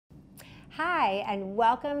Hi, and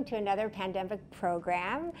welcome to another pandemic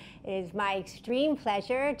program. It is my extreme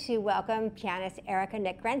pleasure to welcome pianist Erika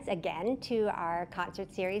Nickrenz again to our concert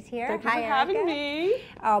series here. Thank you for having me.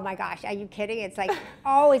 Oh my gosh, are you kidding? It's like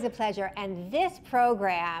always a pleasure. And this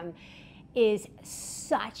program is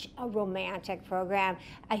such a romantic program.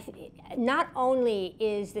 Not only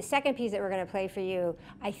is the second piece that we're going to play for you,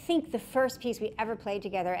 I think the first piece we ever played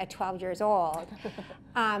together at 12 years old.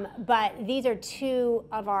 But these are two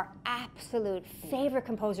of our absolute favorite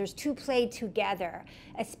composers to play together,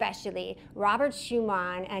 especially Robert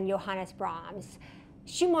Schumann and Johannes Brahms.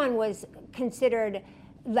 Schumann was considered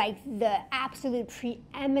like the absolute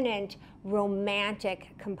preeminent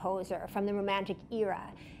romantic composer from the Romantic era.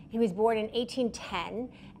 He was born in 1810,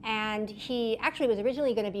 and he actually was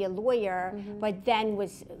originally going to be a lawyer, but then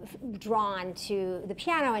was drawn to the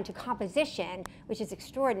piano and to composition, which is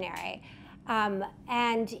extraordinary.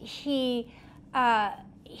 And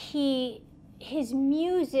his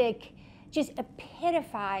music just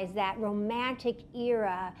epitomize that romantic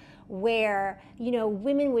era where, you know,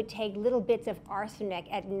 women would take little bits of arsenic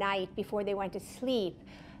at night before they went to sleep,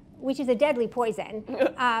 which is a deadly poison,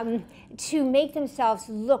 to make themselves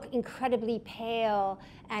look incredibly pale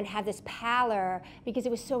and have this pallor because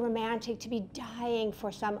it was so romantic to be dying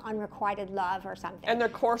for some unrequited love or something. And their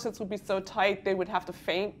corsets would be so tight they would have to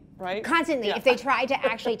faint, right? Constantly. Yeah. If they tried to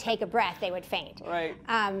actually take a breath, they would faint. Right.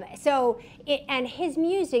 And his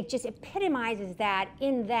music just epitomizes that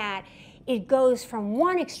in that it goes from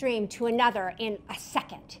one extreme to another in a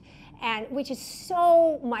second, and which is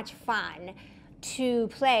so much fun to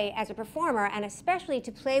play as a performer, and especially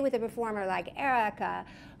to play with a performer like Erika,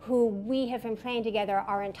 who we have been playing together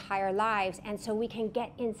our entire lives, and so we can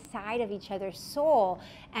get inside of each other's soul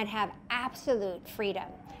and have absolute freedom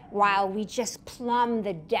while we just plumb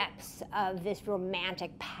the depths of this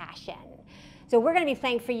romantic passion. So we're going to be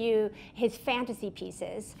playing for you his fantasy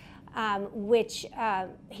pieces, which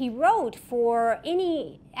he wrote for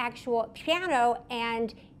any actual piano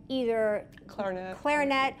and either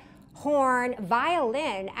clarinet, horn,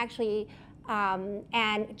 violin, actually,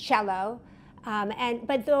 and cello.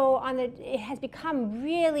 But though it has become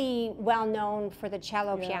really well known for the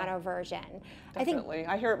cello piano version. Definitely.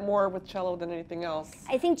 I hear it more with cello than anything else.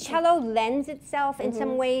 I think cello lends itself in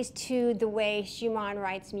some ways to the way Schumann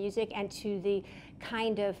writes music and to the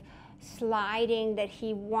kind of sliding that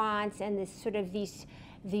he wants, and this sort of these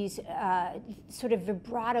sort of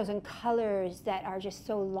vibratos and colors that are just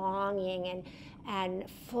so longing and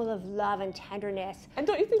full of love and tenderness. And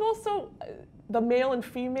don't you think also the male and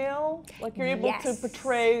female, like you're able to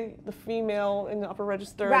portray the female in the upper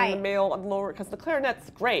register and the male on the lower, because the clarinet's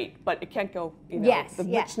great, but it can't go, you know, the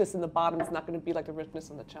richness in the bottom is not going to be like the richness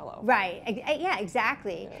in the cello. Right, yeah,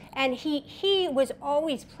 exactly. Yeah. And he was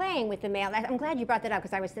always playing with the male. I'm glad you brought that up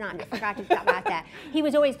because I forgot to talk about that. He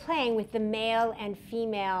was always playing with the male and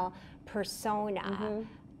female persona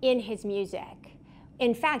in his music.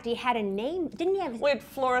 In fact, he had a name, didn't he have? We had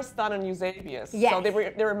Florestan and Eusebius. Yes. So they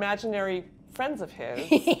were imaginary friends of his.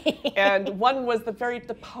 And one was the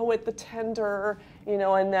poet, the tender, you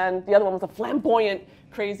know, and then the other one was a flamboyant,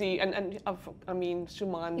 crazy, I mean,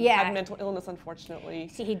 Schumann had mental illness, unfortunately.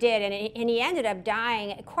 See, he did, and he ended up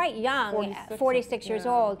dying quite young, 46 years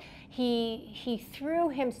old. He threw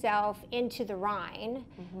himself into the Rhine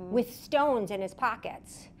with stones in his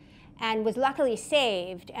pockets, and was luckily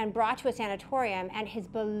saved and brought to a sanatorium, and his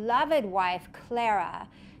beloved wife, Clara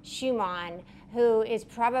Schumann, who is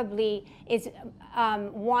probably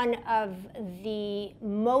one of the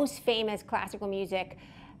most famous classical music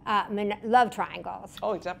love triangles.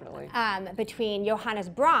 Oh, definitely. Between Johannes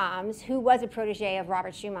Brahms, who was a protege of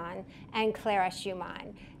Robert Schumann, and Clara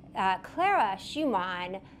Schumann. Clara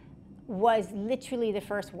Schumann was literally the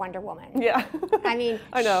first Wonder Woman. Yeah. I mean,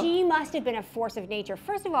 I know. She must have been a force of nature.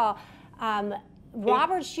 First of all,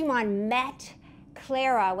 Robert Schumann met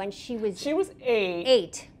Clara when she was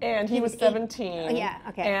 8. And he was 17. Oh, yeah,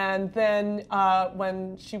 okay. And then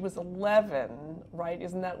when she was 11, right?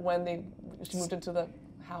 Isn't that when she moved into the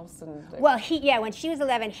house? Well, when she was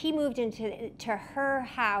 11, he moved into her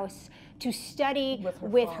house to study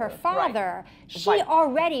with her father. Right. She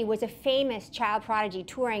already was a famous child prodigy,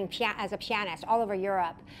 touring as a pianist all over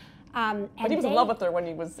Europe. But he was in love with her when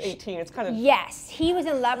he was 18. It's kind of... Yes, he was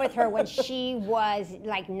in love with her when she was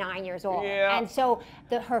like 9 years old. Yeah. And so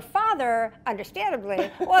her father,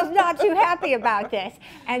 understandably, was not too happy about this.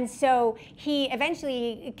 And so he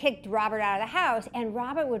eventually kicked Robert out of the house, and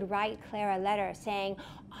Robert would write Clara a letter saying,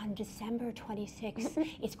 on December 26th,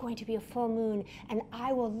 it's going to be a full moon, and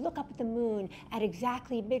I will look up at the moon at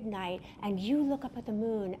exactly midnight, and you look up at the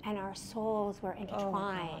moon, and our souls were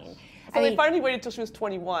intertwined. So they finally waited till she was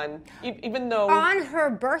 21, even though on her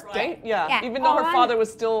birthday. Right? Yeah. Even though her father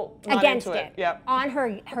was still not against into it. Yeah. On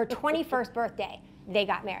her 21st birthday, they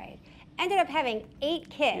got married. Ended up having 8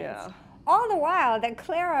 kids. Yeah. All the while that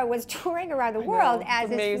Clara was touring around the world as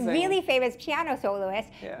this really famous piano soloist,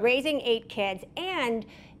 raising 8 kids, and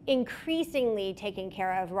increasingly taking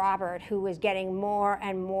care of Robert, who was getting more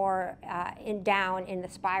and more down in the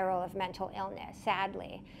spiral of mental illness,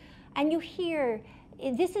 sadly. And you hear,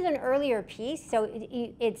 this is an earlier piece, so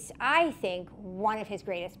it's, I think, one of his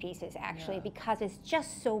greatest pieces, actually, because it's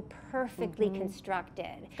just so perfectly constructed.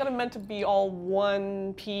 It's kind of meant to be all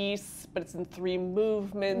one piece, but it's in 3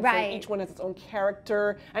 movements, and each one has its own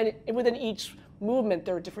character, and within each movement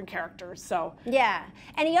there are different characters. So yeah,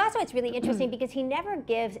 and he also, it's really interesting because he never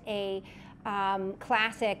gives a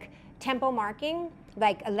classic tempo marking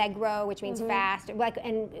like allegro, which means fast,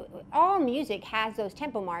 and all music has those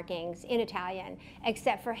tempo markings in Italian,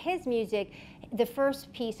 except for his music. The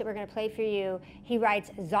first piece that we're going to play for you, he writes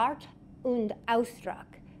zart und Ausdruck,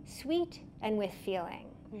 sweet and with feeling.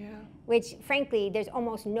 Yeah. Which, frankly, there's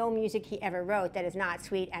almost no music he ever wrote that is not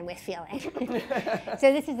sweet and with feeling.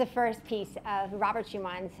 So this is the first piece of Robert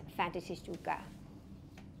Schumann's Fantasiestücke.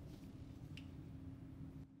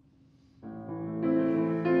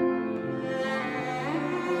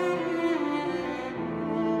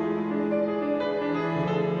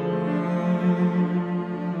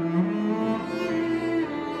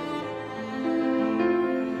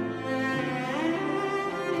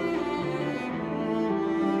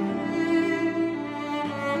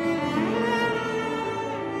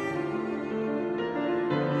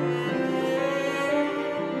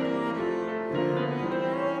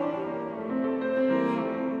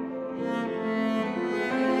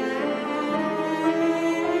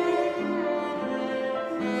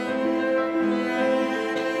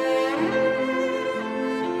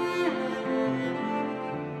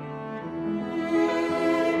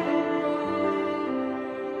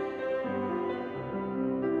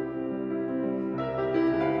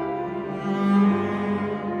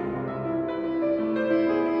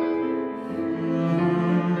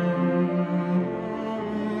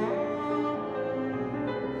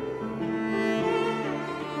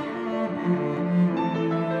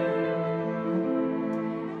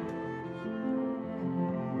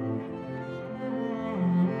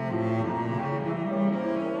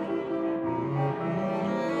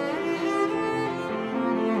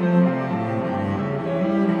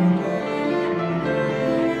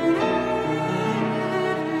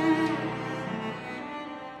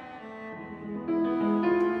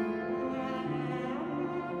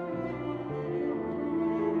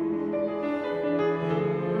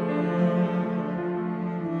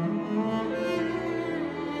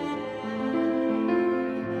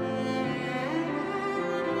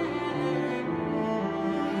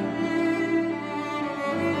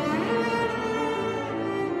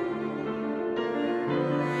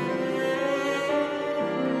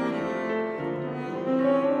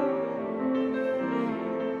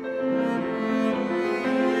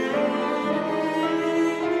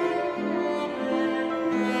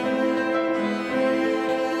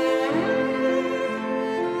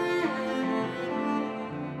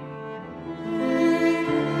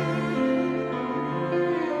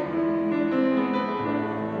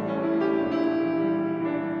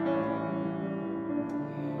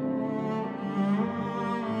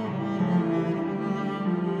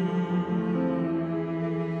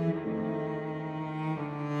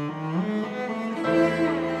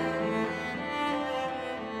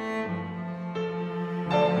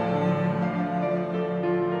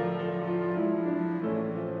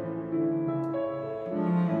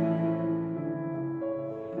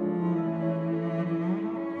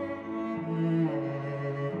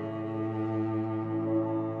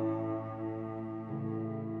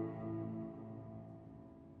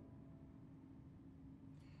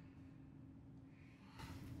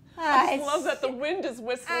 I just love that the wind is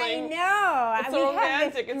whistling. I know. It's so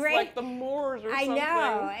romantic. It's like the moors or something. I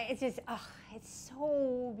know. It's just, oh, it's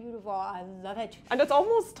so beautiful. I love it. And it's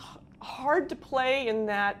almost hard to play in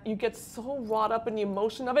that you get so wrought up in the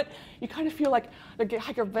emotion of it. You kind of feel like you're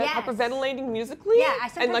hyperventilating musically. Yeah,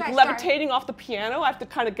 and like levitating off the piano. I have to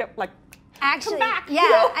kind of get like, actually, come back. Yeah, you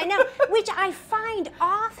know? I know. Which I find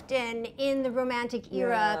often in the Romantic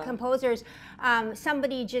era composers.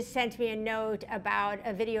 Somebody just sent me a note about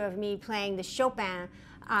a video of me playing the Chopin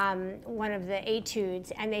one of the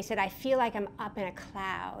etudes, and they said, I feel like I'm up in a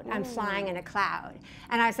cloud. I'm flying in a cloud.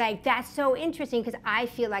 And I was like, that's so interesting, because I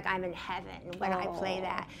feel like I'm in heaven when I play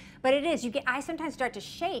that. But it is. I sometimes start to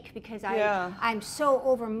shake because I'm so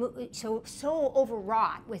overwrought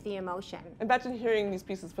with the emotion. Imagine hearing these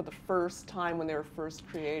pieces for the first time when they were first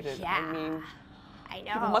created. Yeah. I mean, I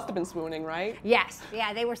know. people must have been swooning, right? Yes.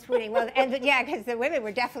 Yeah, they were swooning. Well, and yeah, because the women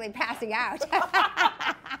were definitely passing out.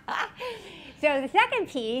 So the second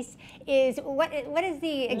piece is what is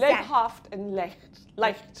the exact? Lebhaft and leicht.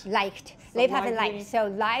 Leicht. So Lebhaft and lively leicht. So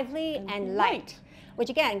lively and light. light. Which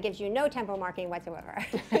again gives you no tempo marking whatsoever.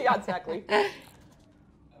 Yeah, exactly.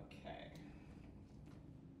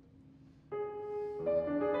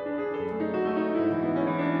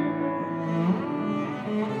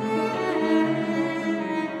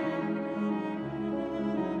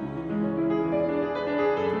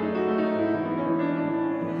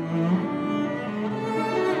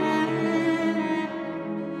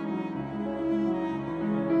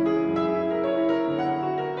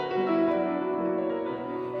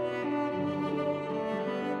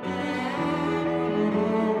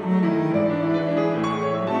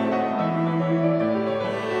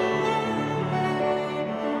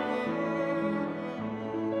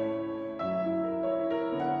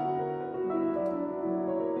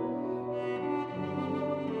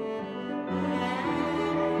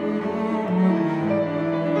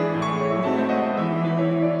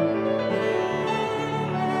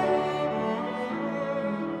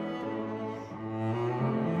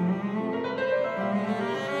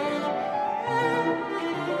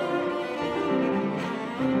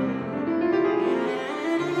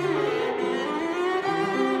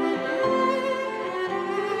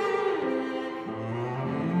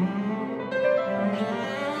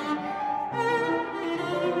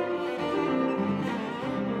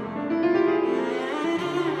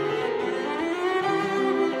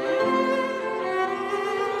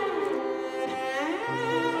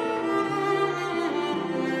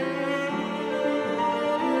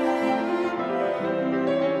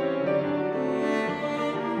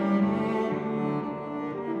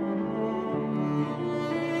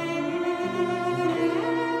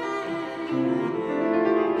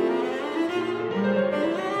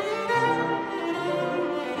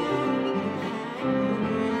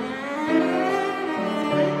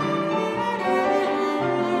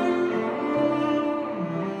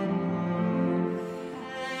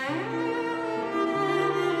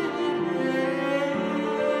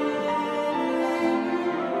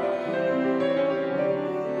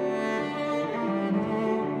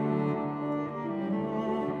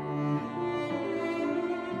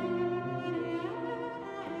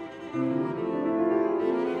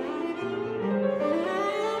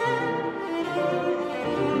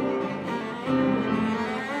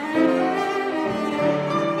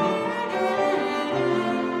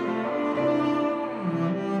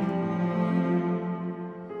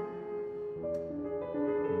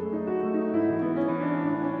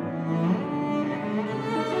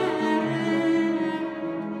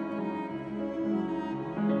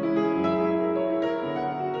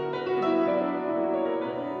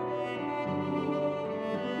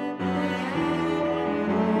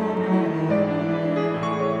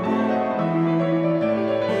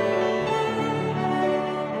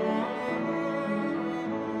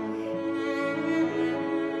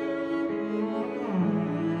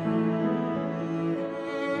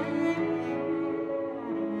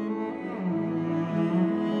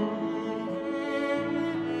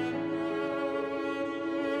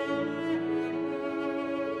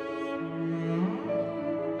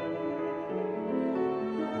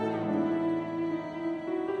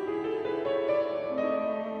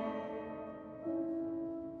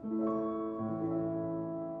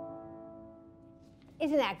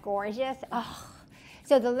 Isn't that gorgeous? Oh.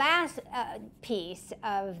 So the last piece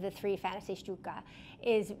of the 3 Fantasy-Stücke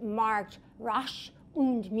is marked rasch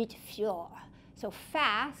und mit Feuer. So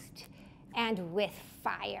fast and with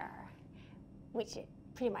fire, which it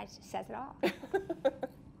pretty much says it all.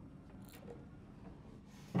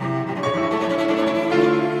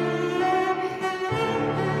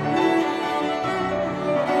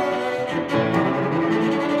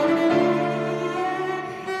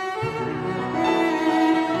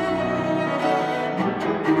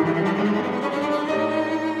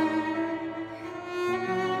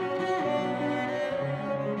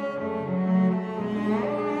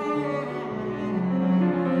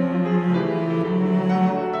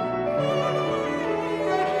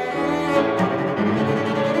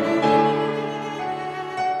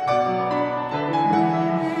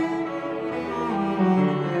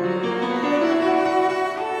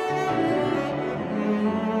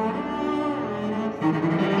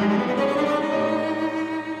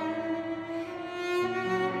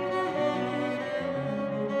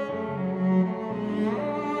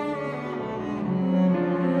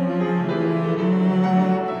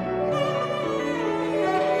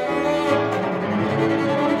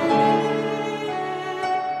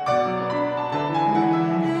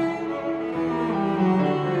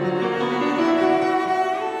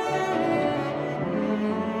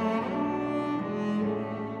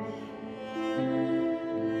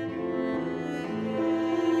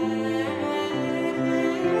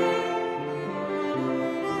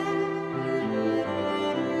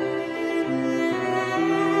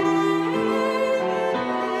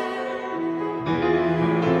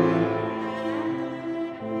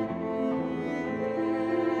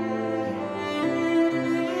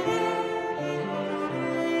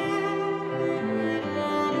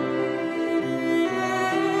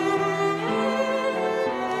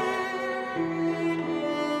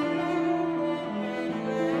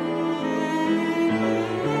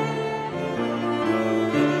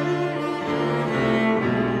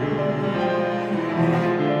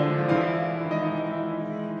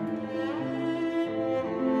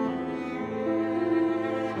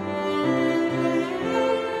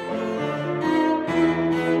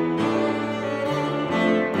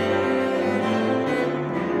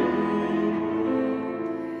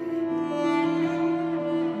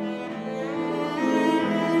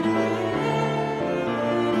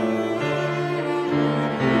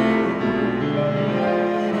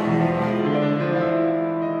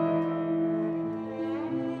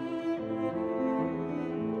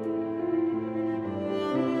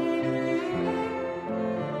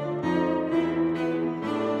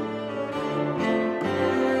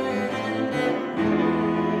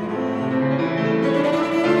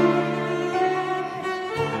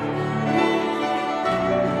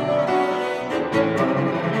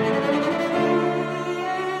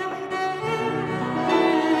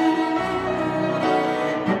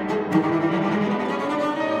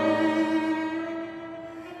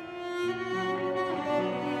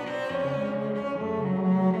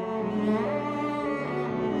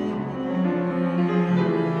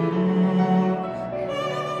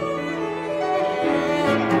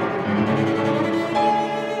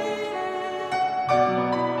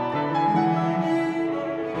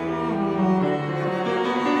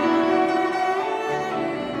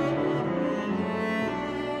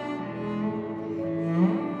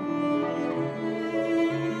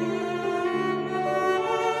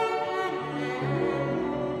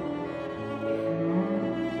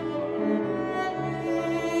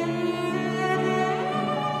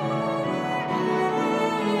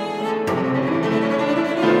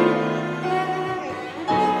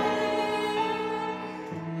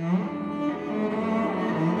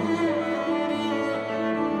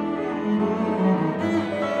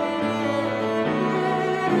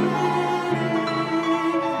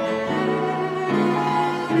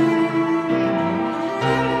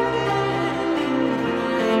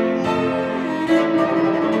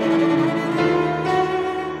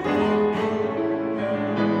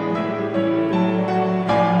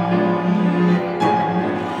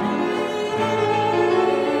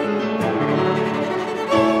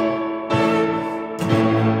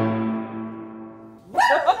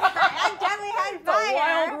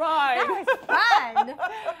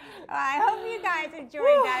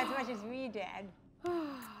 enjoyed that as much as we did.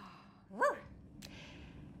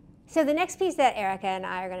 So the next piece that Erika and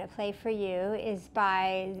I are going to play for you is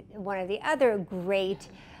by one of the other great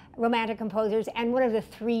Romantic composers and one of the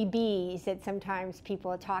 3 Bs that sometimes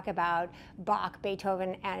people talk about: Bach,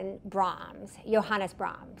 Beethoven, and Brahms, Johannes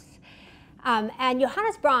Brahms. And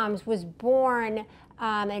Johannes Brahms was born in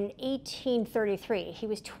 1833. He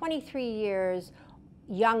was 23 years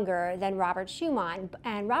younger than Robert Schumann,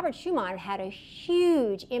 and Robert Schumann had a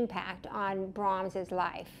huge impact on Brahms's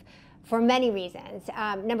life for many reasons.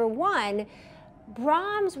 Number one,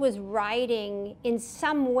 Brahms was writing in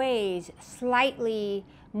some ways slightly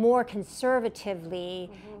more conservatively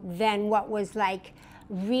than what was like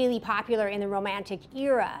really popular in the Romantic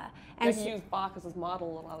era. And he used Bach as his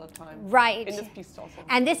model a lot of the time. Right. In this piece also.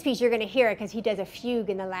 And this piece you're going to hear it because he does a fugue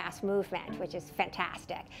in the last movement, which is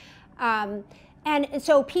fantastic. And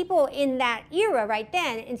so people in that era right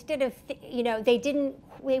then, instead of,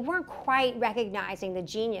 they weren't quite recognizing the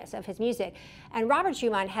genius of his music. And Robert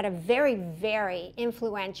Schumann had a very, very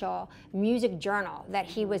influential music journal that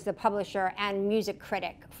he was the publisher and music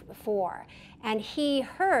critic for. And he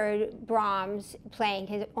heard Brahms playing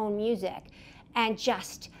his own music and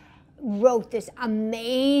just wrote this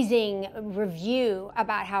amazing review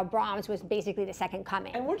about how Brahms was basically the second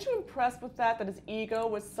coming. And weren't you impressed with that his ego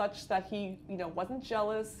was such that he, wasn't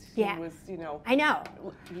jealous? Yeah. He was, I know.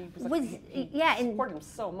 He supported him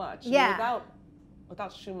so much. Yeah.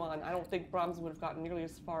 Without Schumann, I don't think Brahms would have gotten nearly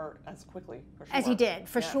as far as quickly, for sure. As he did,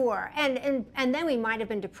 for sure. And then we might have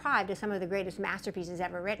been deprived of some of the greatest masterpieces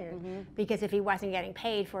ever written, because if he wasn't getting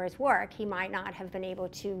paid for his work, he might not have been able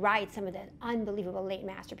to write some of the unbelievable late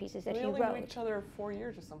masterpieces that he wrote. We only knew each other 4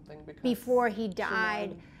 years or something. Before he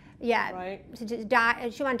died. Schumann, yeah,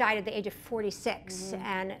 right? Schumann died at the age of 46,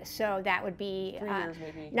 and so that would be 3 years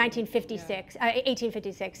maybe. 1956,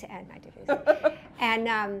 1856 and 1956.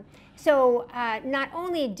 And so not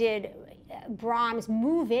only did Brahms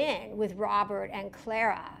move in with Robert and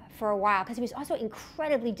Clara for a while, because he was also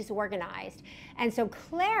incredibly disorganized, and so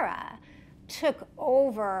Clara took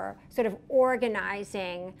over sort of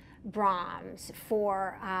organizing Brahms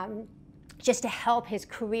for just to help his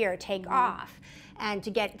career take off and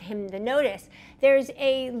to get him the notice. There's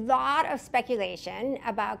a lot of speculation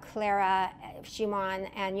about Clara Schumann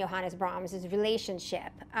and Johannes Brahms'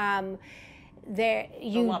 relationship.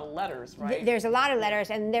 There's a lot of letters, right? There's a lot of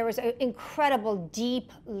letters, and there was an incredible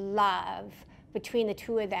deep love between the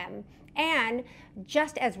two of them. And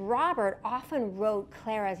just as Robert often wrote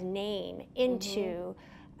Clara's name into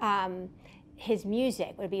his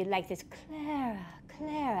music, would be like this, Clara,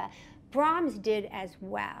 Clara, Brahms did as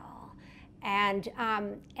well. And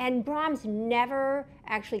Brahms never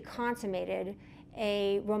actually consummated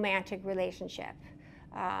a romantic relationship.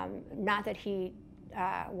 Not that he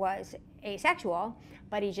was asexual,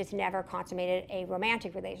 but he just never consummated a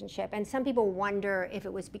romantic relationship. And some people wonder if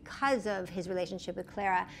it was because of his relationship with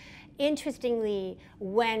Clara. Interestingly,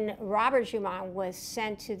 when Robert Schumann was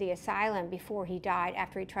sent to the asylum before he died,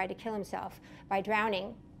 after he tried to kill himself by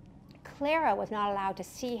drowning, Clara was not allowed to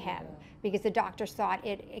see him because the doctors thought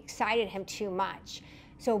it excited him too much.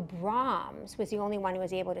 So Brahms was the only one who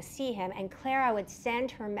was able to see him, and Clara would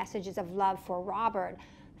send her messages of love for Robert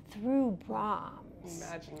through Brahms.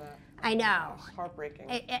 Imagine that. I know. It's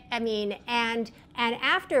heartbreaking. I mean, and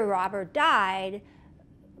after Robert died,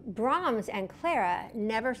 Brahms and Clara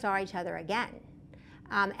never saw each other again.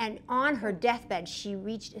 And on her deathbed, she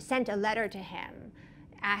sent a letter to him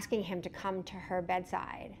asking him to come to her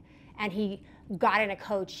bedside. And he got in a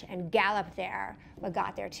coach and galloped there, but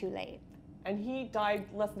got there too late. And he died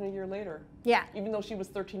less than a year later. Yeah. Even though she was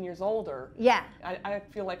 13 years older. Yeah. I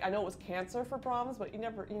feel like, I know it was cancer for Brahms, but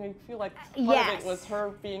you feel like part yes. of it was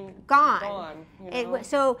her being gone. It was,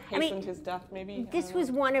 so, hastened his death, maybe. This was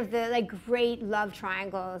one of the great love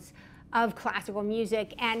triangles of classical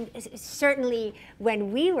music, and certainly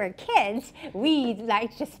when we were kids, we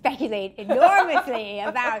liked to speculate enormously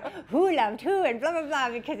about who loved who and blah blah blah,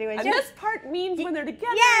 because it was and just this part means when they're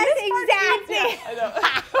together. Yes, exactly. I know.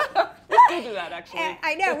 We still do that, actually.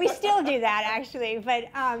 I know, we still do that, actually. But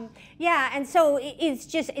yeah, and so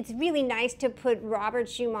it's really nice to put Robert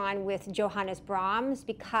Schumann with Johannes Brahms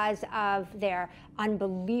because of their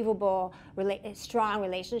unbelievable strong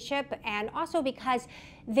relationship, and also because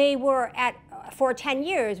they were for 10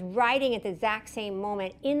 years writing at the exact same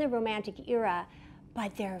moment in the Romantic era,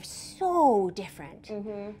 but they're so different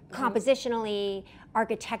compositionally,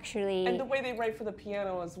 architecturally. And the way they write for the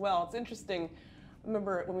piano as well. It's interesting. I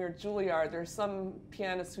remember when we were at Juilliard, there's some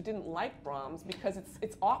pianists who didn't like Brahms because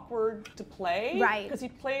it's awkward to play. Right. Because he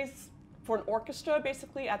plays for an orchestra,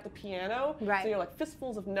 basically, at the piano. Right. So you're like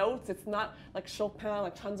fistfuls of notes. It's not like Chopin,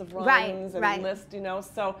 like tons of runs and Liszt,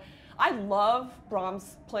 So I love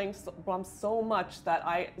Brahms, playing Brahms so much that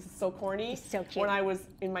this is so corny. It's so cute. When I was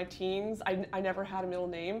in my teens, I never had a middle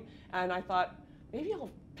name, and I thought, maybe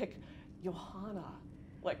I'll pick Johanna.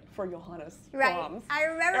 Like for Johannes Brahms. I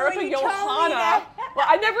remember Erika when you told me that. Well,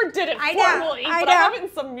 I never did it formally, but I have it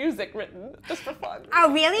in some music written just for fun.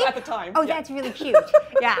 Oh, really? At the time. Oh, that's really cute.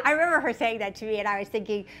 Yeah, I remember her saying that to me, and I was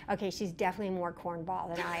thinking, okay, she's definitely more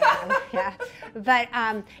cornball than I am. Yeah, but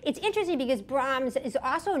it's interesting because Brahms is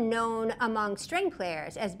also known among string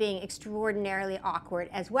players as being extraordinarily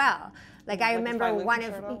awkward as well. Like I remember one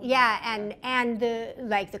of and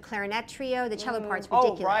the clarinet trio, the cello part's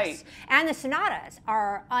ridiculous, right. and the sonatas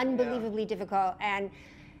are unbelievably difficult. And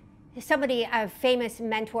somebody, a famous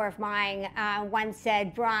mentor of mine, once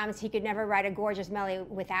said Brahms, he could never write a gorgeous melody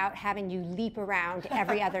without having you leap around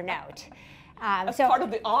every other note. That's part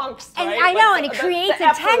of the angst, right? And I know, and it creates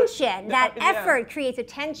a tension. That effort creates a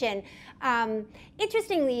tension.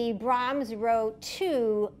 Interestingly, Brahms wrote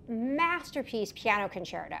 2 masterpiece piano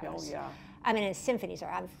concertos. Oh, yeah. I mean, his symphonies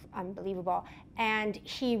are unbelievable. And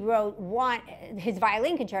he wrote his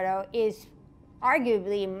violin concerto is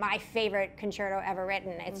arguably my favorite concerto ever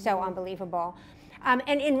written. It's so unbelievable. And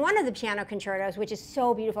in one of the piano concertos, which is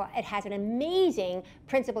so beautiful, it has an amazing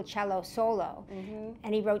principal cello solo.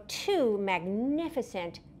 And he wrote 2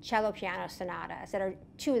 magnificent cello piano sonatas that are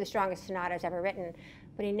 2 of the strongest sonatas ever written,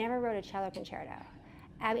 but he never wrote a cello concerto.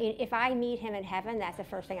 I mean, if I meet him in heaven, that's the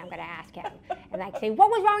first thing I'm going to ask him. And like say,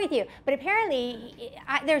 what was wrong with you? But apparently,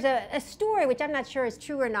 there's a story, which I'm not sure is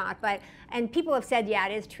true or not, and people have said, yeah,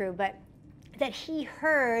 it is true, but that he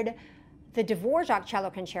heard the Dvorak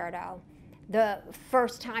cello concerto the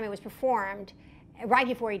first time it was performed, right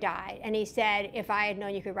before he died. And he said, if I had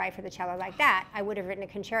known you could write for the cello like that, I would have written a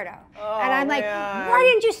concerto. Oh, and I'm like, man. why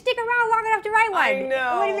didn't you stick around long enough to write one? I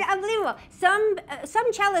know. It would have been unbelievable.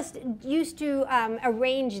 Some cellists used to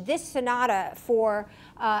arrange this sonata for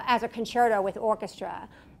as a concerto with orchestra.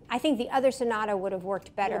 I think the other sonata would have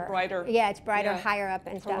worked better. More brighter. Yeah, it's brighter, higher up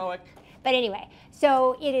and Heroic. stuff. But anyway,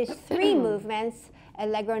 so it is 3 movements,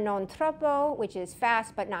 allegro non troppo, which is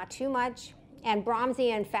fast but not too much. And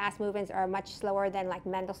Brahmsian fast movements are much slower than like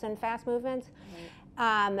Mendelssohn fast movements.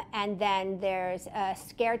 And then there's a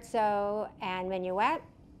scherzo and minuet.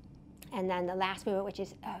 And then the last movement, which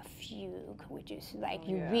is a fugue, which is like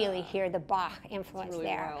you really hear the Bach influence really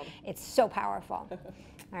there. wild. It's so powerful.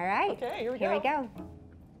 All right. Okay, here we Here we go. go.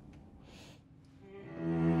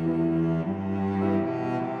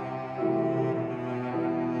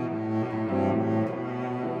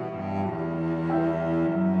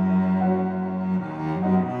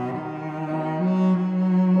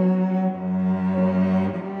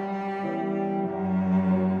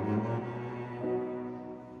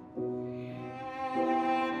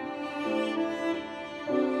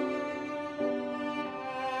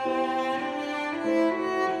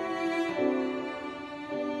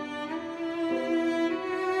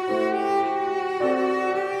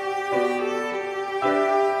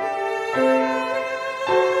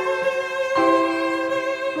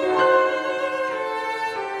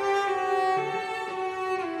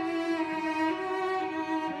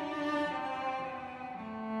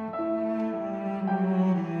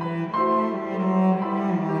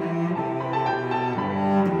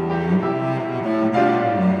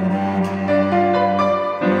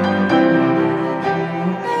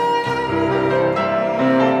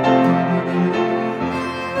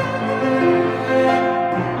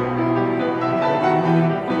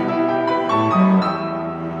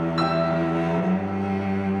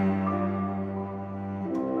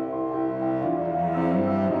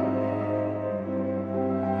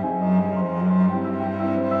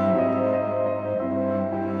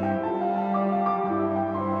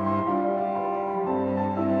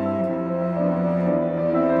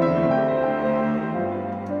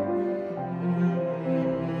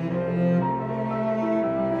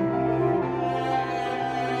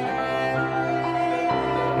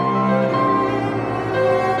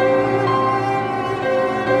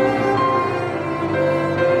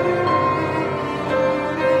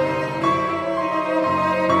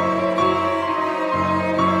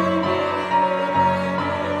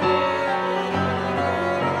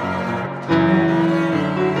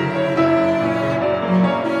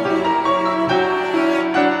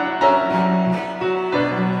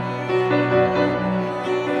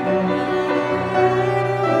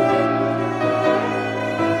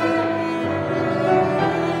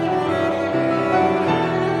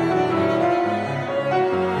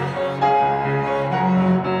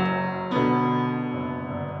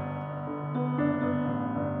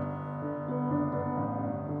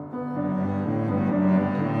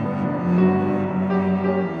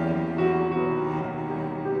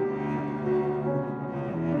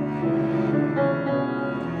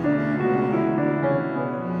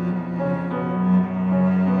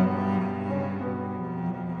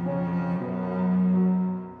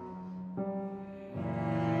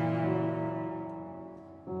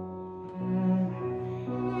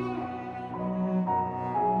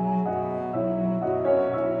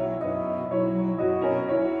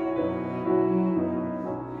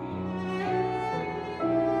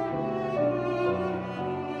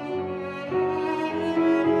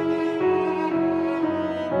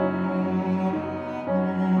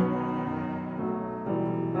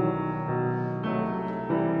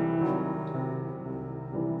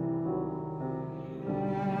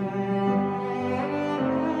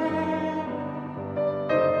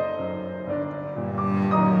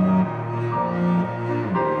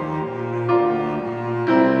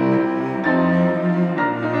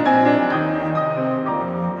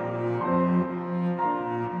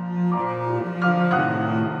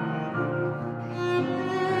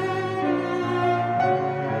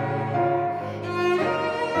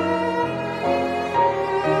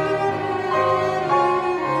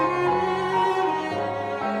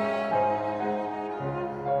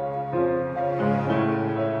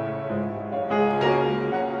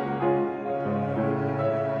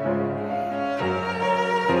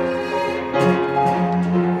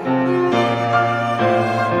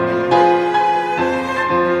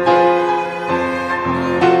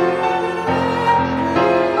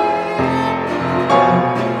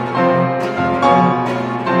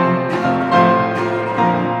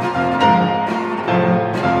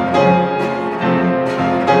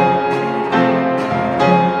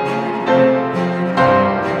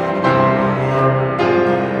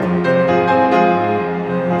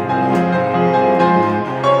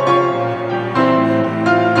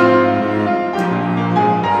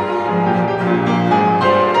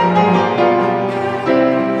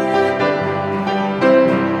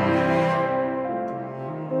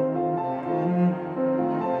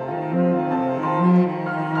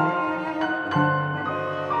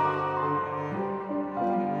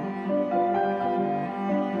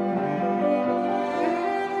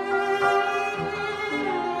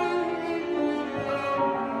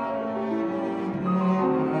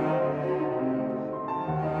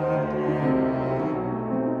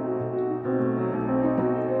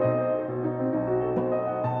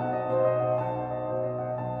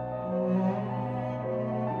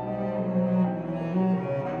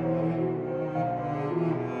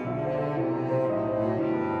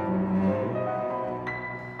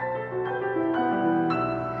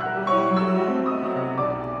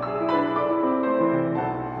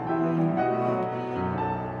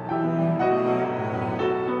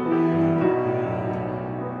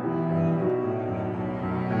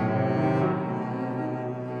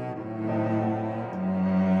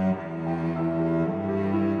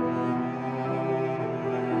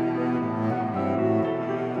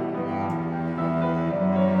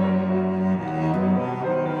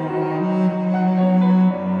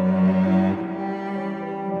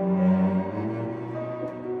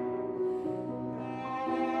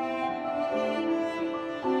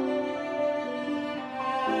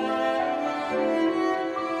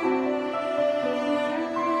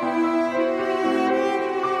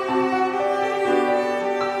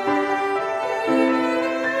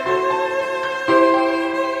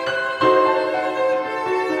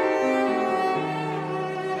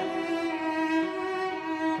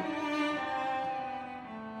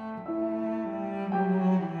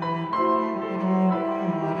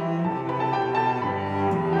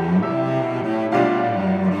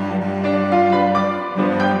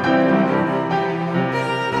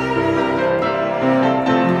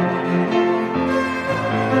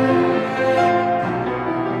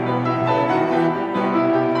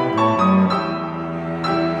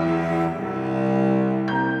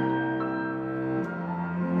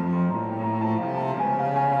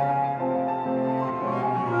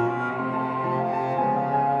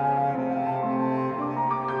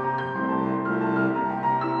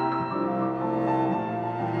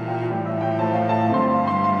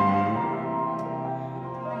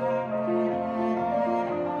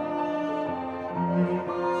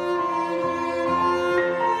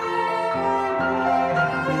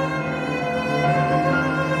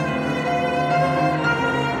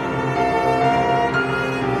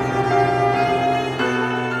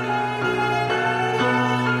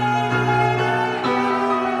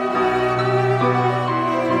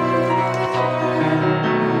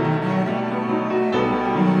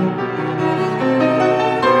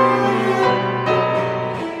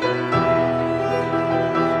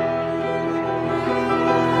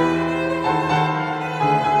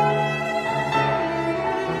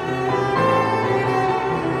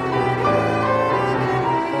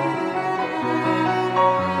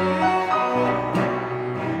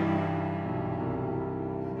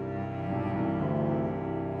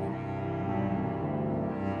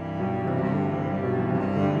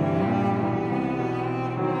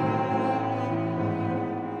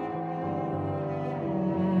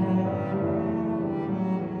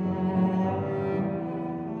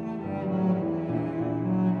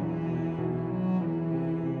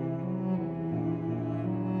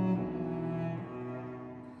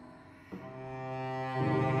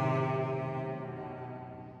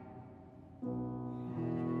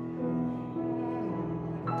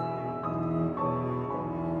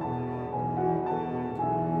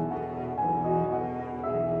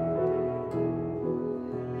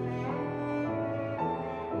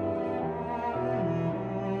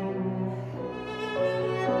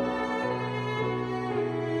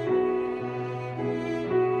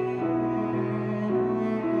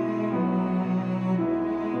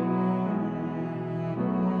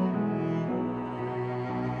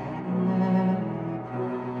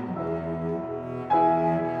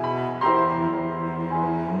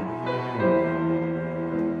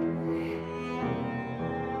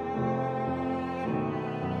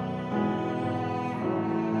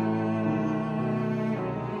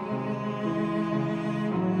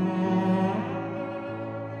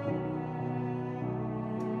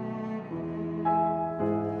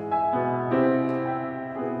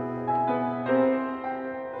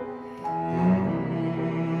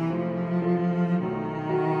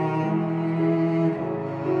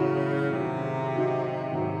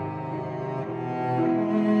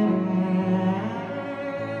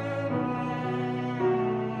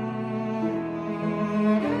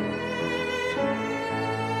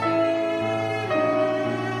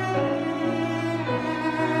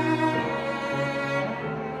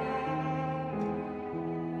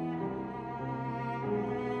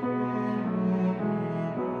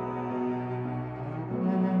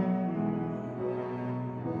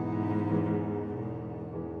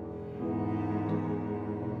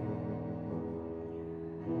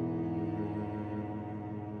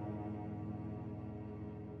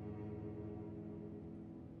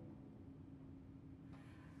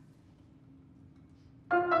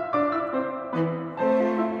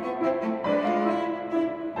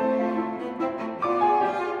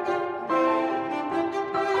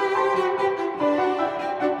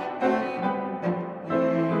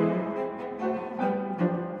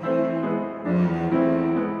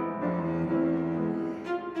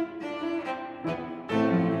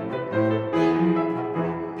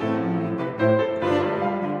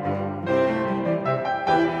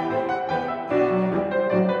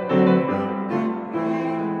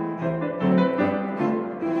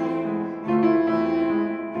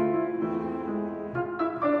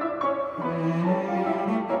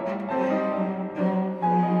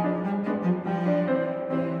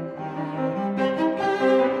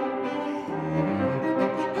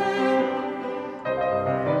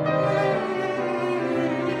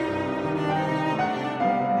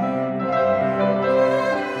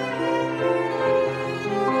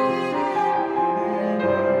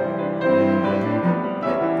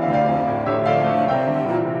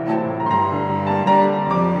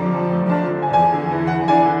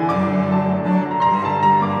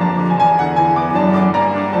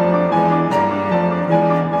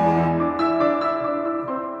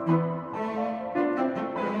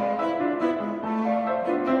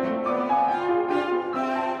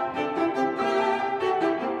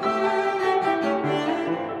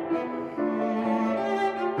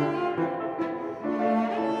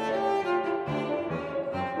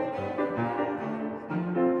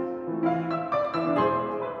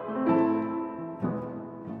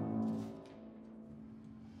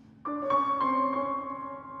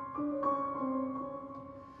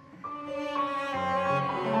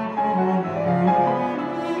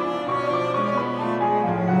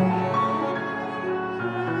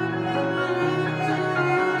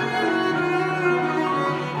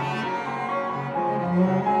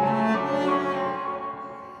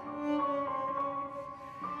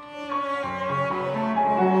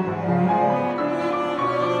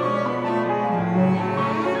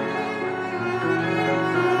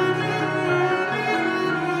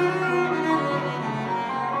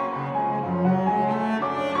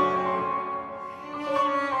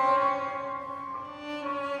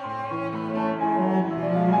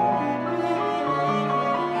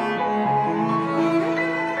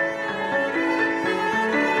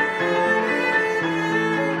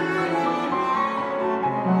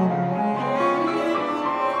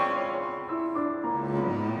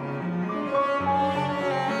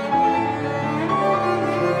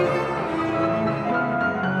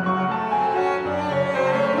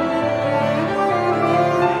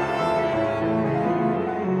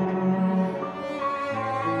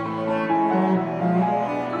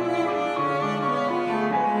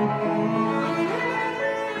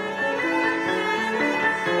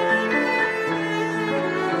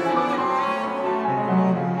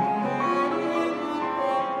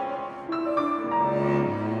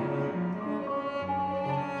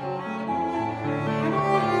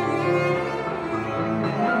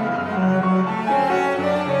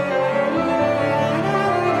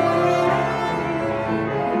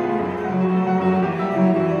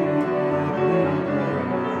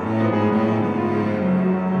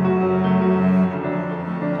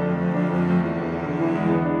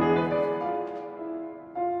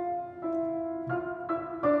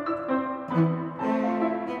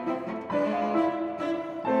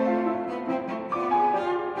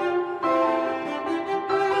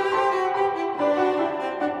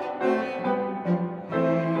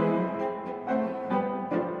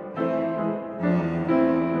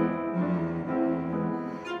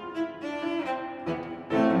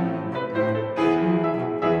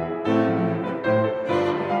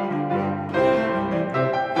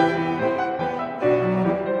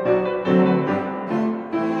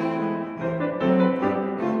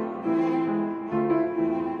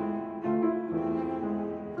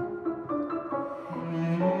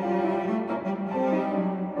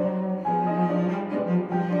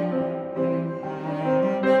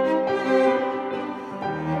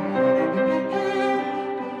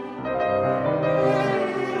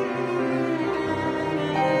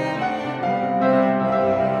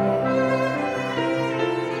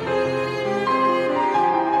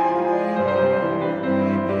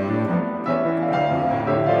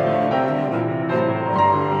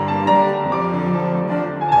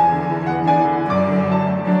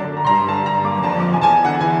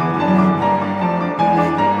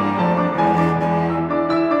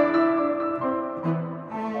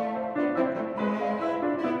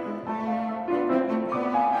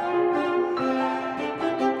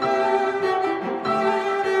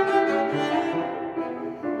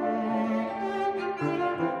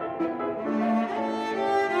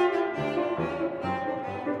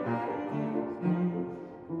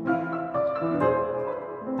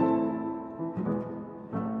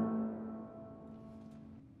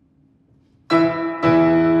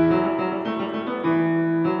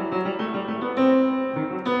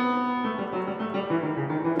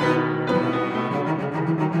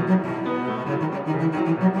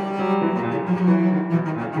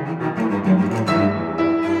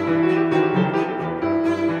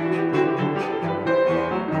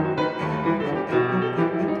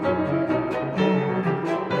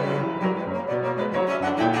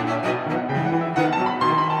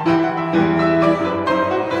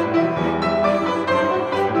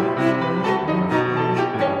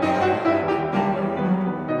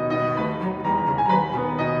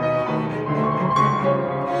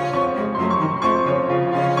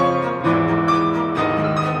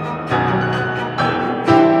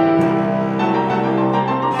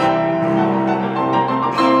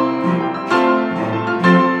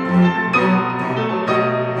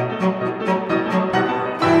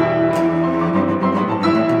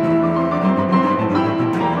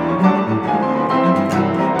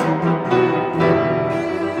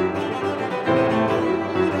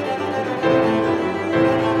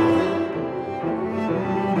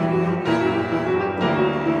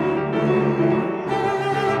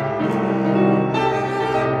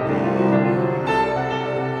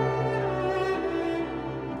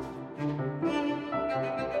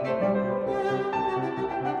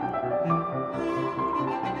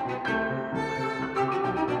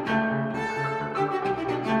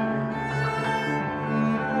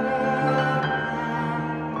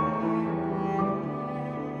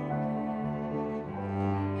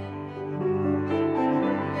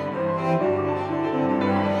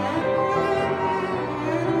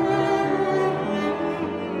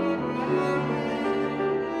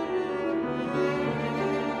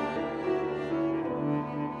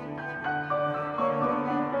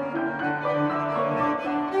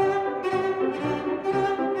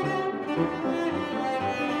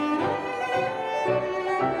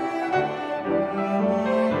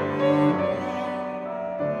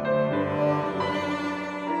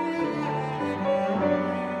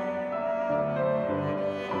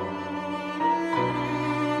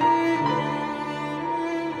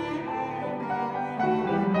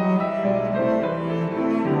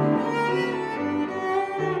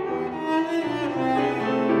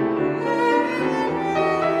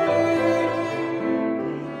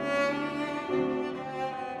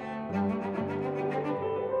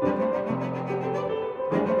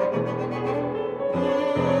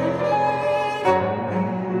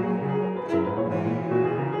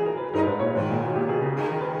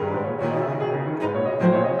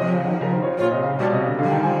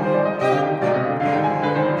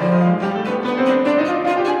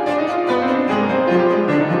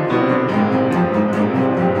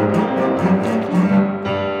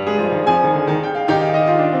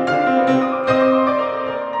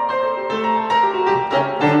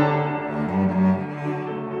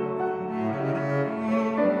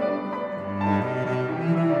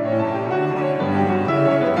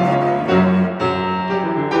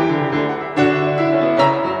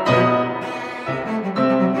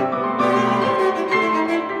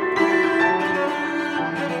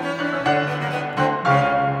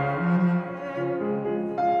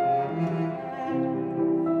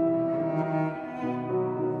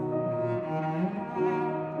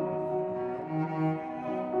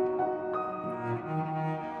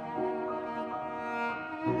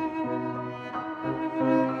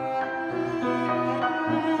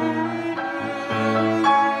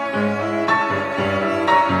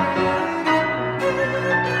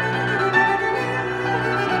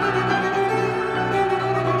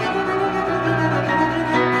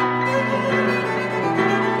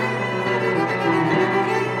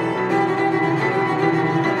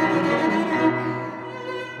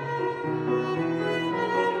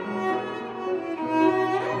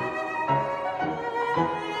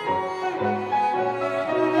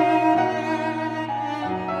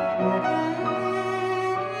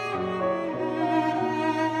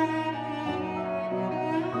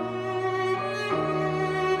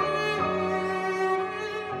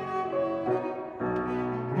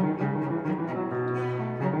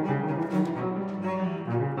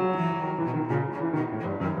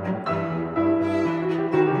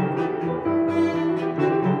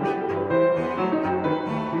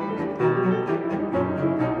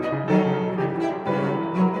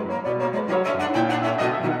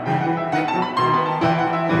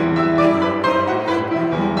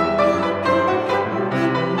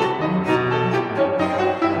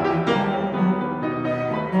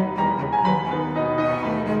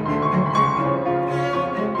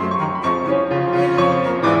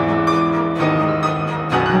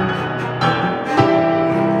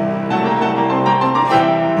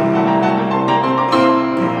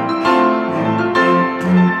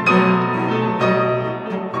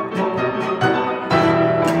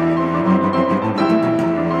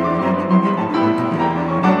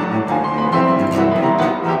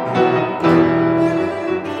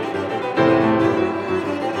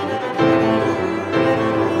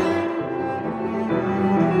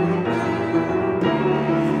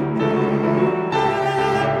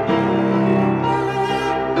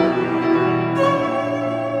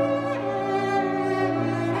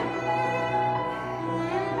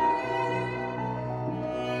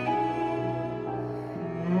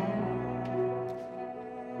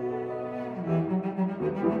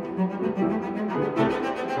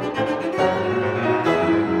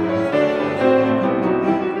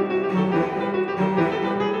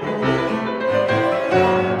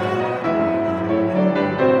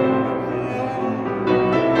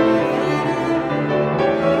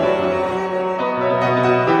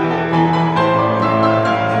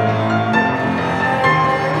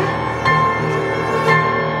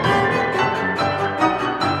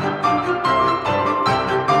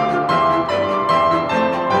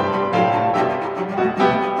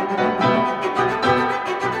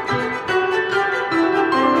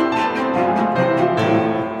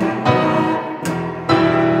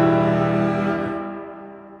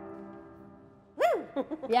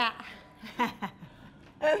 Yeah.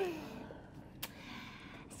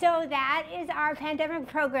 So that is our pandemic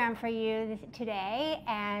program for you today,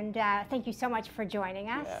 and thank you so much for joining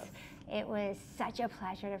us. Yes. It was such a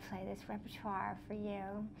pleasure to play this repertoire for you.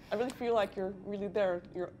 I really feel like you're really there,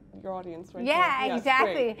 your audience right yeah, there.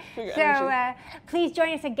 Exactly. So please join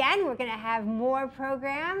us again. We're going to have more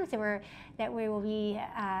programs that we will be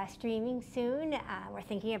streaming soon. We're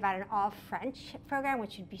thinking about an all-French program,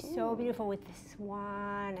 which would be so beautiful with the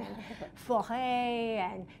Swan and Forêt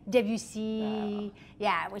and Debussy.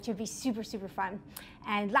 Yeah, which would be super, super fun.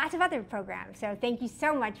 And lots of other programs. So thank you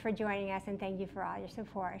so much for joining us, and thank you for all your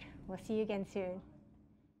support. We'll see you again soon.